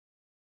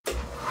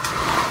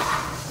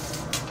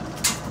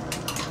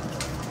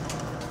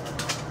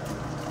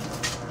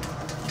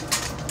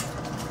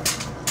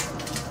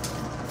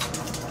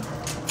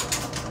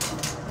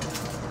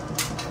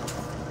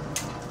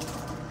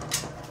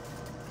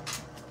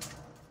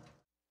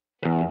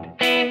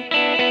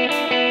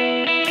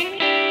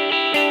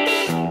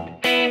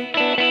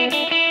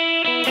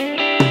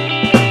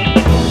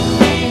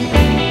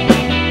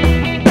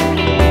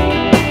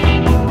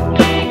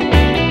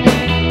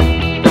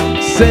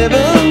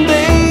7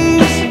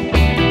 days.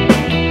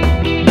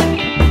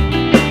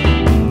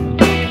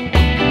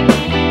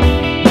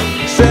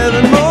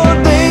 7 more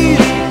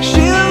days,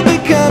 she'll be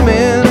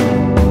coming.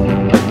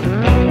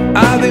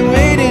 I've been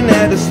waiting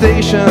at the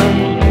station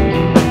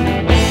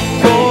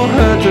for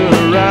her to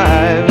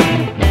arrive.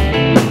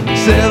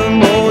 7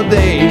 more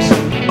days,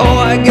 all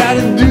I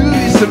gotta do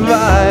is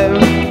survive.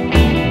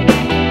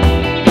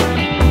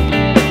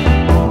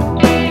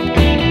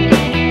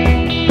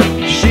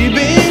 She's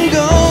been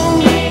gone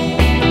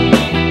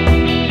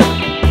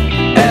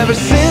ever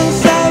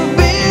since I've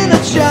been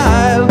a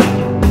child,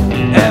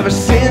 ever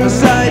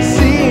since I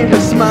seen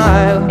her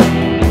smile.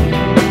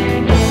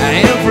 I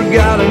ain't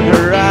forgotten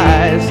her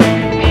eyes.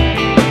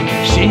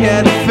 She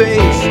had a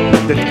face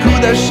that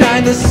could have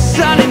shined the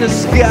sun in the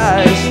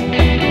skies.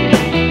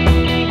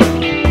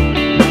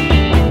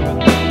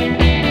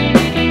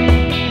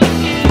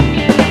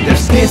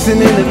 There's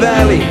kissing in the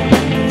valley,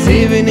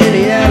 living in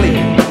the alley,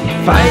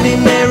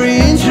 fighting every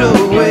inch of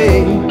the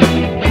way,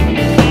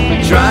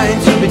 trying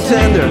to be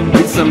tender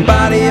with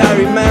somebody I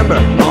remember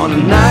on a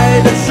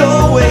night that's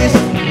always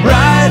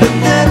brighter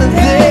than the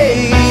day.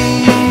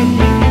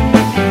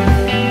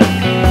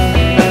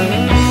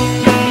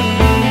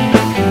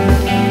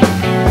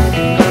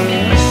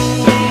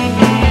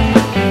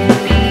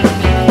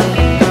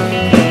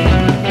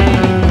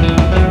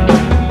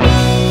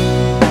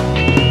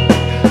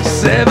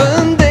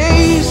 Seven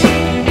days.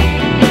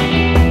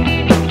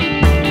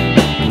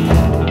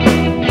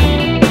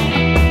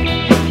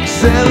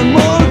 7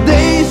 more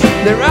days,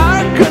 they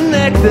are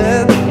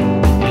connected,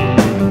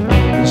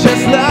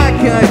 just like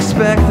I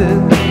expected.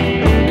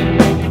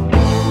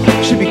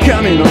 She'll be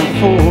coming on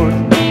forward,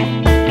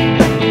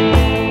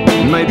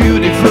 my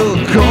beautiful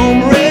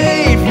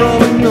comrade from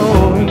the north.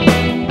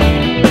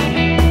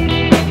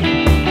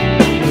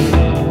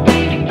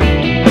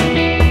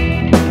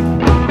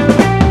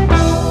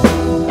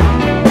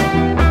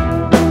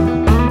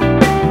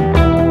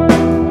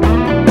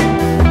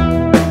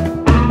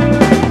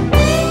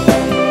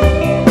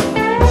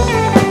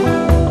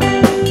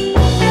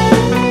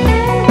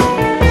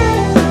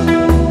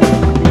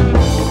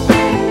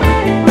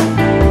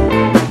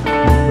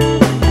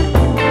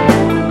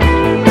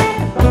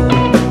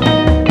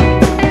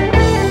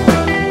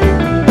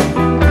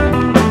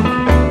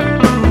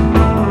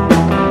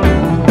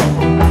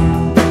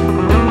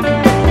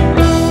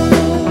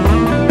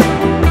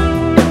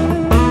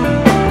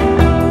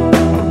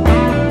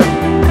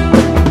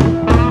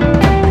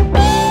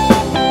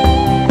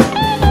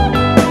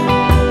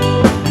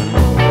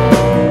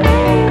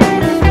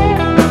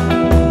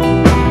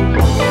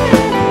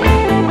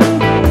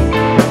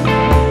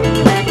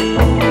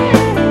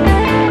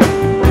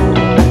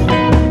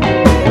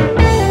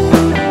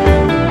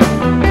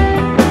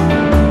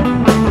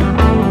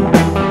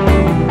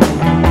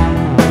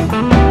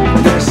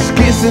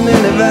 In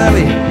the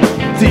valley,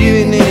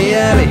 thieving in the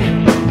alley,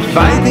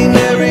 fighting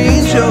every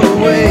inch of the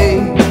way,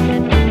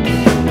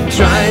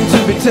 trying to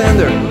be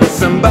tender with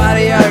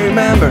somebody I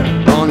remember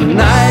on a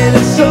night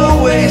that's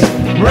always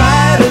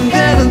brighter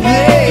than the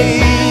day.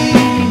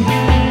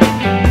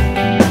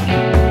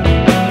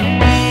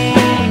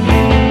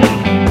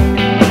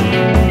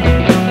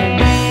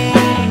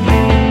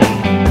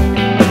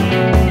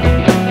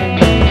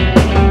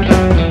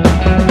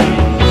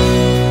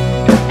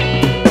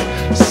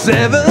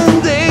 Seven